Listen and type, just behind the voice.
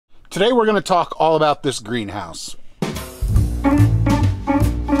Today we're going to talk all about this greenhouse.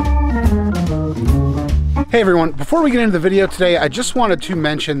 Hey everyone, before we get into the video today, I just wanted to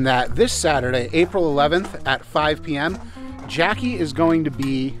mention that this Saturday, April 11th at 5 p.m., Jackie is going to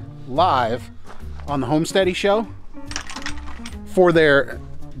be live on the Homestead show for their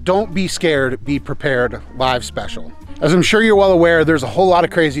Don't Be Scared, Be Prepared live special. As I'm sure you're well aware, there's a whole lot of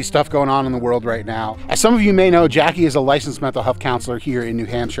crazy stuff going on in the world right now. As some of you may know, Jackie is a licensed mental health counselor here in New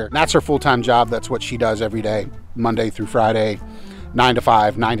Hampshire. That's her full-time job. That's what she does every day, Monday through Friday, 9 to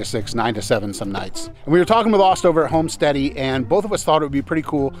 5, 9 to 6, 9 to 7 some nights. And we were talking with Aust over at Homestead, and both of us thought it would be pretty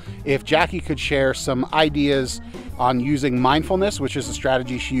cool if Jackie could share some ideas on using mindfulness, which is a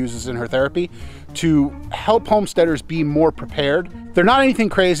strategy she uses in her therapy, to help homesteaders be more prepared. They're not anything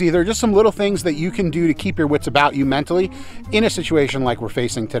crazy, they're just some little things that you can do to keep your wits about you mentally in a situation like we're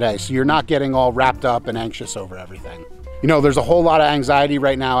facing today, so you're not getting all wrapped up and anxious over everything. You know, there's a whole lot of anxiety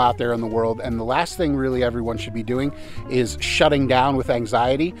right now out there in the world, and the last thing really everyone should be doing is shutting down with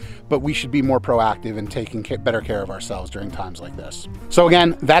anxiety, but we should be more proactive in taking better care of ourselves during times like this. So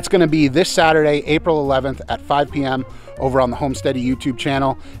again, that's going to be this Saturday, April 11th at 5 p.m. over on the Homestead YouTube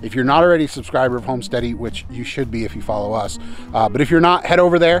channel. If you're not already a subscriber of Homestead, which you should be if you follow us, but if you're not, head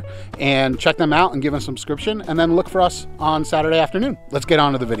over there and check them out and give us a subscription, and then look for us on Saturday afternoon. Let's get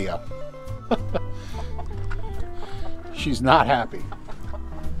on to the video. She's not happy.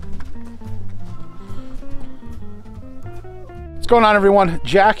 What's going on, everyone?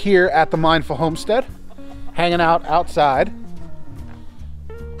 Jack here at the Mindful Homestead, hanging out outside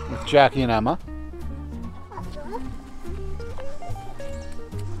with Jackie and Emma.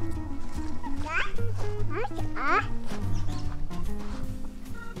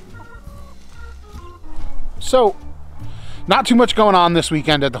 So, not too much going on this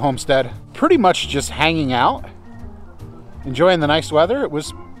weekend at the Homestead. Pretty much just hanging out. Enjoying the nice weather. It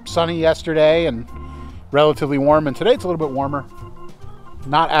was sunny yesterday and relatively warm, and today it's a little bit warmer.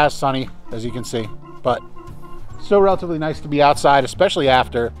 Not as sunny as you can see, but still relatively nice to be outside, especially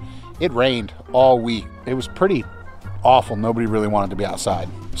after it rained all week. It was pretty awful. Nobody really wanted to be outside.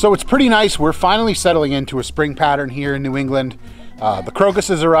 So it's pretty nice. We're finally settling into a spring pattern here in New England. The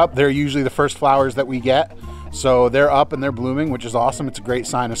crocuses are up. They're usually the first flowers that we get. So they're up and they're blooming, which is awesome. It's a great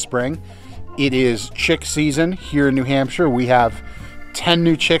sign of spring. It is chick season here in New Hampshire. We have 10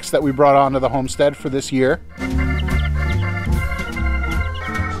 new chicks that we brought onto the homestead for this year. What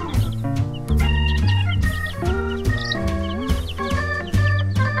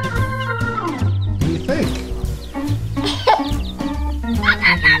do you think?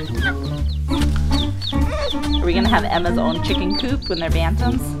 Are we gonna have Emma's own chicken coop when they're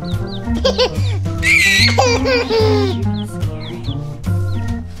bantams?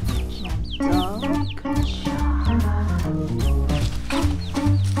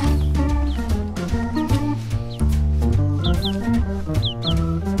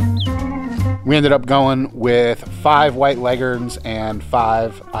 We ended up going with 5 white leghorns and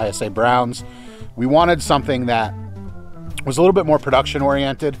 5 ISA browns. We wanted something that was a little bit more production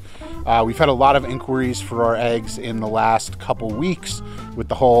oriented. We've had a lot of inquiries for our eggs in the last couple weeks with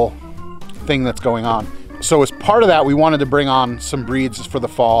the whole thing that's going on. So as part of that, we wanted to bring on some breeds for the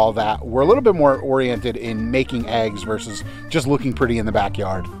fall that were a little bit more oriented in making eggs versus just looking pretty in the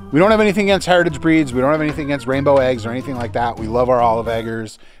backyard. We don't have anything against heritage breeds. We don't have anything against rainbow eggs or anything like that. We love our olive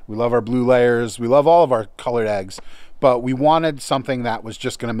eggers. We love our blue layers. We love all of our colored eggs. But we wanted something that was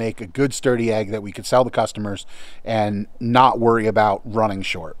just going to make a good sturdy egg that we could sell to customers and not worry about running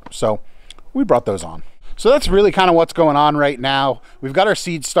short. So we brought those on. So that's really kind of what's going on right now. We've got our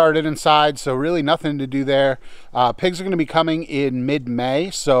seeds started inside, so really nothing to do there. Pigs are going to be coming in mid-May,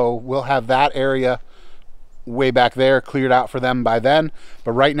 so we'll have that area way back there cleared out for them by then.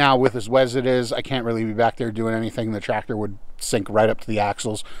 But right now, with as wet as it is, I can't really be back there doing anything. The tractor would sink right up to the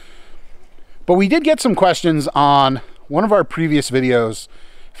axles. But we did get some questions on one of our previous videos.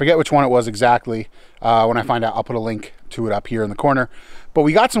 I forget which one it was exactly. When I find out, I'll put a link to it up here in the corner. But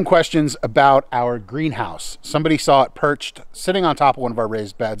we got some questions about our greenhouse. Somebody saw it perched, sitting on top of one of our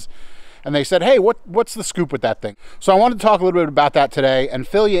raised beds, and they said, hey, what's the scoop with that thing? So I wanted to talk a little bit about that today and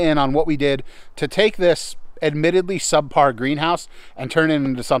fill you in on what we did to take this admittedly subpar greenhouse and turn it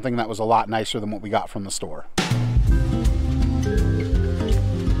into something that was a lot nicer than what we got from the store.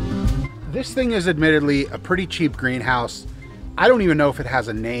 This thing is admittedly a pretty cheap greenhouse. I don't even know if it has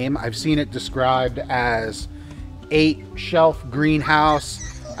a name. I've seen it described as 8-shelf greenhouse.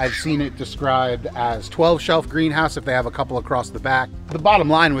 I've seen it described as 12-shelf greenhouse if they have a couple across the back. The bottom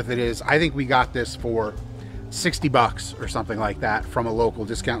line with it is I think we got this for 60 bucks or something like that from a local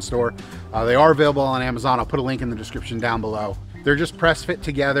discount store. They are available on Amazon. I'll put a link in the description down below. They're just press fit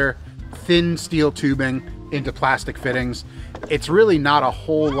together. thin steel tubing into plastic fittings. It's really not a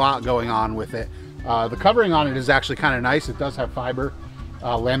whole lot going on with it. The covering on it is actually kind of nice. It does have fiber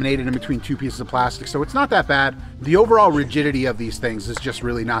laminated in between two pieces of plastic, so it's not that bad. The overall rigidity of these things is just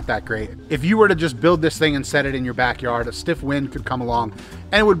really not that great. If you were to just build this thing and set it in your backyard, a stiff wind could come along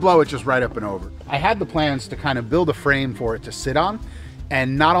and it would blow it just right up and over. I had the plans to kind of build a frame for it to sit on,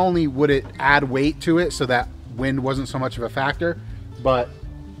 and not only would it add weight to it so that wind wasn't so much of a factor, but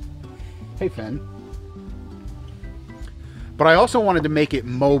hey Finn, but I also wanted to make it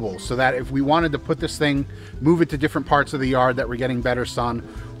mobile so that if we wanted to put this thing, move it to different parts of the yard that were getting better sun,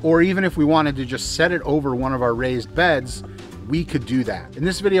 or even if we wanted to just set it over one of our raised beds, we could do that. In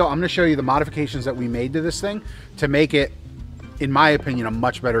this video, I'm going to show you the modifications that we made to this thing to make it, in my opinion, a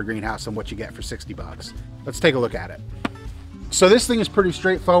much better greenhouse than what you get for 60 bucks. Let's take a look at it. So this thing is pretty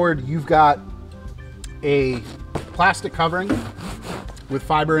straightforward. You've got a plastic covering with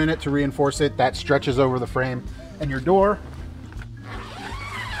fiber in it to reinforce it that stretches over the frame, and your door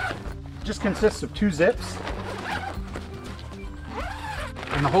just consists of 2 zips,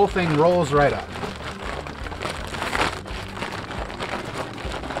 and the whole thing rolls right up.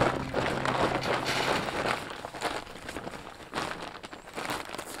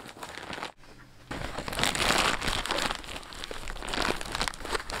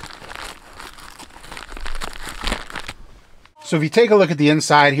 So if you take a look at the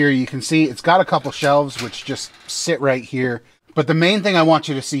inside here, you can see it's got a couple shelves which just sit right here. But the main thing I want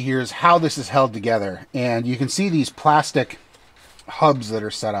you to see here is how this is held together. And you can see these plastic hubs that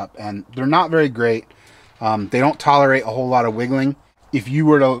are set up, and they're not very great. They don't tolerate a whole lot of wiggling. If you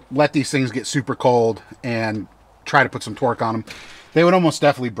were to let these things get super cold and try to put some torque on them, they would almost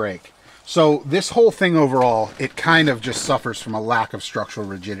definitely break. So this whole thing overall, it kind of just suffers from a lack of structural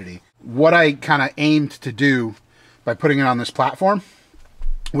rigidity. What I kind of aimed to do by putting it on this platform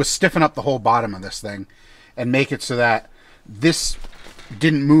was stiffen up the whole bottom of this thing and make it so that this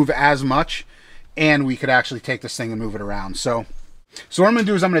didn't move as much, and we could actually take this thing and move it around. So what I'm going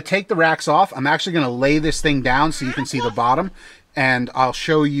to do is I'm going to take the racks off. I'm actually going to lay this thing down so you can see the bottom, and I'll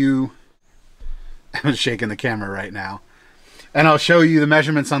show you. I'm shaking the camera right now, and I'll show you the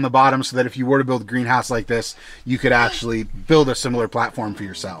measurements on the bottom so that if you were to build a greenhouse like this, you could actually build a similar platform for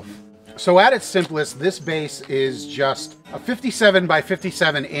yourself. So at its simplest, this base is just a 57 by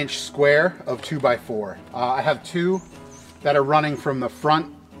 57 inch square of 2x4. I have 2 that are running from the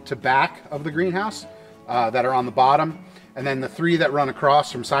front to back of the greenhouse that are on the bottom, and then the 3 that run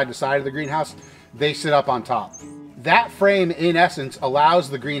across from side to side of the greenhouse, they sit up on top. That frame, in essence, allows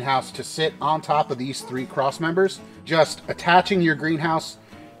the greenhouse to sit on top of these 3 cross members. Just attaching your greenhouse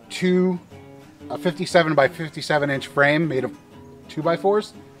to a 57 by 57 inch frame made of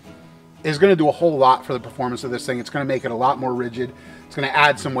 2x4s is going to do a whole lot for the performance of this thing. It's going to make it a lot more rigid. It's going to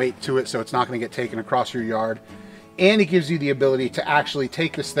add some weight to it so it's not going to get taken across your yard. And it gives you the ability to actually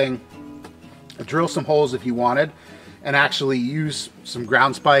take this thing, drill some holes if you wanted, and actually use some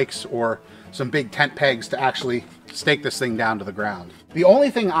ground spikes or some big tent pegs to actually stake this thing down to the ground. The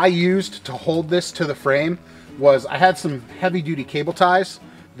only thing I used to hold this to the frame was I had some heavy duty cable ties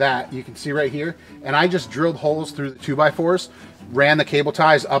that you can see right here, and I just drilled holes through the 2x4s, ran the cable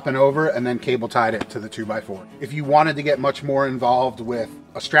ties up and over, and then cable tied it to the 2x4. If you wanted to get much more involved with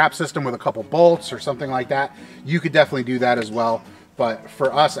a strap system with a couple bolts or something like that, you could definitely do that as well. But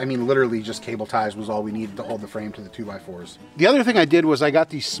for us, I mean, literally just cable ties was all we needed to hold the frame to the 2x4s. The other thing I did was I got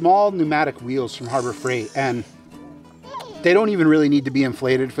these small pneumatic wheels from Harbor Freight, and they don't even really need to be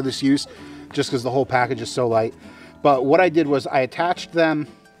inflated for this use, just because the whole package is so light. But what I did was I attached them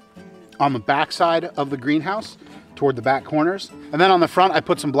on the back side of the greenhouse toward the back corners, and then on the front I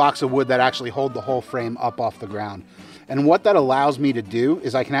put some blocks of wood that actually hold the whole frame up off the ground. And what that allows me to do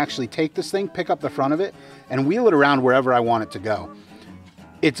is I can actually take this thing, pick up the front of it, and wheel it around wherever I want it to go.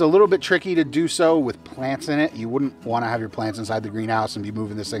 It's a little bit tricky to do so with plants in it. You wouldn't want to have your plants inside the greenhouse and be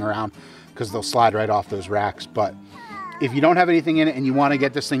moving this thing around because they'll slide right off those racks. But if you don't have anything in it and you want to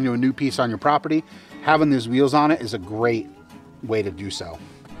get this thing to a new piece on your property, having these wheels on it is a great way to do so.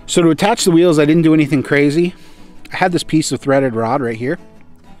 So to attach the wheels, I didn't do anything crazy. I had this piece of threaded rod right here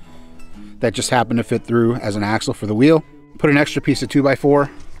that just happened to fit through as an axle for the wheel. Put an extra piece of 2x4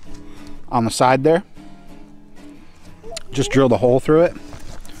 on the side there. Just drilled a hole through it.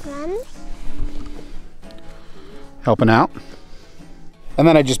 Helping out. And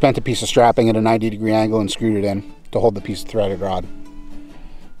then I just bent a piece of strapping at a 90-degree angle and screwed it in to hold the piece of threaded rod.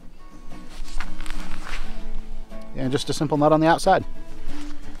 And just a simple nut on the outside.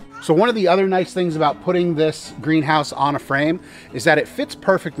 So one of the other nice things about putting this greenhouse on a frame is that it fits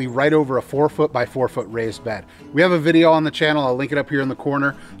perfectly right over a 4-foot by 4-foot raised bed. We have a video on the channel, I'll link it up here in the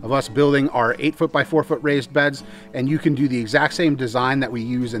corner, of us building our 8-foot by 4-foot raised beds, and you can do the exact same design that we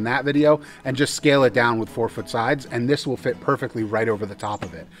use in that video and just scale it down with 4-foot sides, and this will fit perfectly right over the top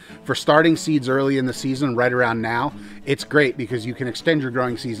of it. For starting seeds early in the season, right around now, it's great because you can extend your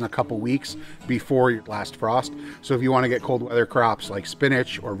growing season a couple weeks before your last frost. So if you want to get cold weather crops like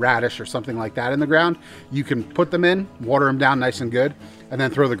spinach or radish or something like that in the ground, you can put them in, water them down nice and good, and then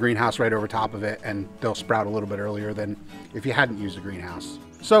throw the greenhouse right over top of it, and they'll sprout a little bit earlier than if you hadn't used a greenhouse.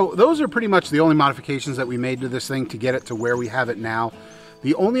 So those are pretty much the only modifications that we made to this thing to get it to where we have it now.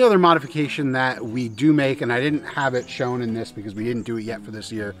 The only other modification that we do make, and I didn't have it shown in this because we didn't do it yet for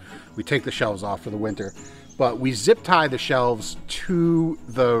this year, we take the shelves off for the winter, but we zip tie the shelves to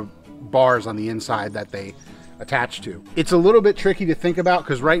the bars on the inside that they attach to. It's a little bit tricky to think about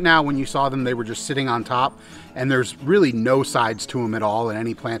because right now when you saw them, they were just sitting on top and there's really no sides to them at all, and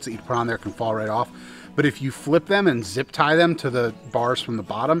any plants that you put on there can fall right off. But if you flip them and zip tie them to the bars from the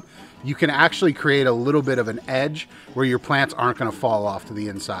bottom, you can actually create a little bit of an edge where your plants aren't going to fall off to the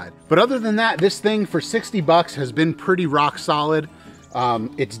inside. But other than that, this thing for 60 bucks has been pretty rock solid.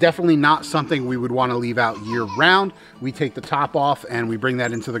 It's definitely not something we would want to leave out year round. We take the top off and we bring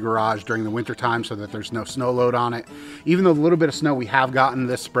that into the garage during the winter time so that there's no snow load on it. Even though the little bit of snow we have gotten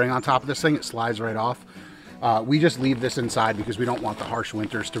this spring on top of this thing, it slides right off. We just leave this inside because we don't want the harsh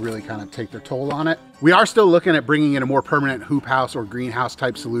winters to really kind of take their toll on it. We are still looking at bringing in a more permanent hoop house or greenhouse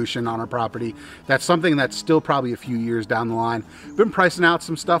type solution on our property. That's something that's still probably a few years down the line. Been pricing out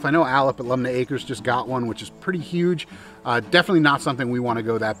some stuff. I know Al up at Lumna Acres just got one, which is pretty huge. Definitely not something we want to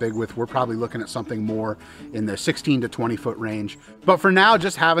go that big with. We're probably looking at something more in the 16 to 20 foot range. But for now,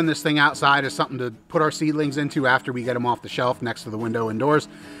 just having this thing outside is something to put our seedlings into after we get them off the shelf next to the window indoors.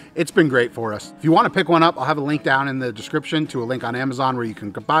 It's been great for us. If you want to pick one up, I'll have a link down in the description to a link on Amazon where you can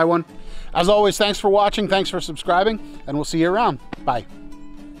buy one. As always, thanks for watching, thanks for subscribing, and we'll see you around. Bye.